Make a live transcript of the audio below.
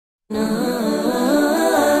You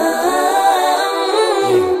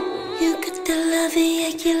got the love, yeah,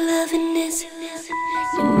 you're loving this. You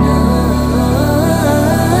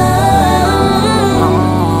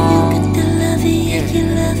got the love, yeah,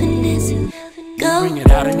 you're loving this. Go. Bring it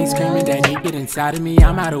out of me, screaming that naked inside of me.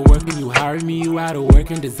 I'm out of work and you hiring me. You out of work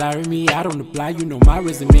and desiring me. Out on the fly, you know my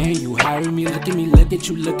resume and you hiring me. Look at me, look at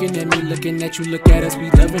you, looking at me, looking at you, look at us. We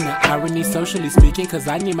loving the irony, socially speaking, cause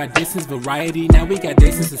I need my distance variety. Now we got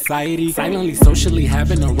days in society, silently, socially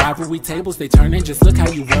having a rivalry. Tables they turning, just look how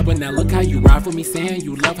you rubber. Now look how you ride for me, saying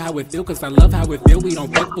you love how it feel, cause I love how it feel. We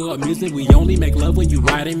don't fuck for amusement, we only make love when you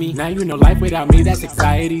riding me. Now you know life without me, that's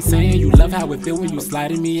anxiety. Saying you love how it feel when you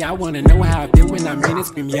sliding me. I wanna know how I feel when I'm in it,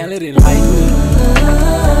 scream, yell it, enlighten me.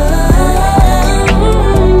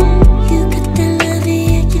 You got the love,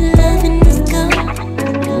 yeah, you're loving this. Go.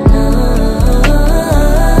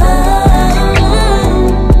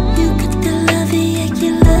 You got the love, yeah,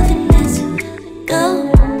 you're loving this. Go.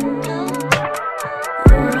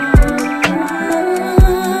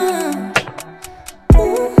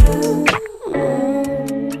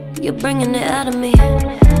 You're bringing it out of me,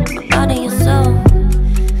 my body and soul.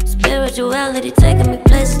 Spirituality taking me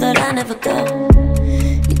places that I never go.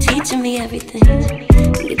 You're teaching me everything,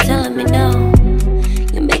 you're telling me no.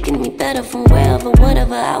 You're making me better from wherever,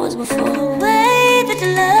 whatever I was before. The way that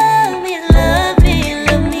you love me, and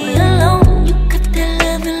love me alone.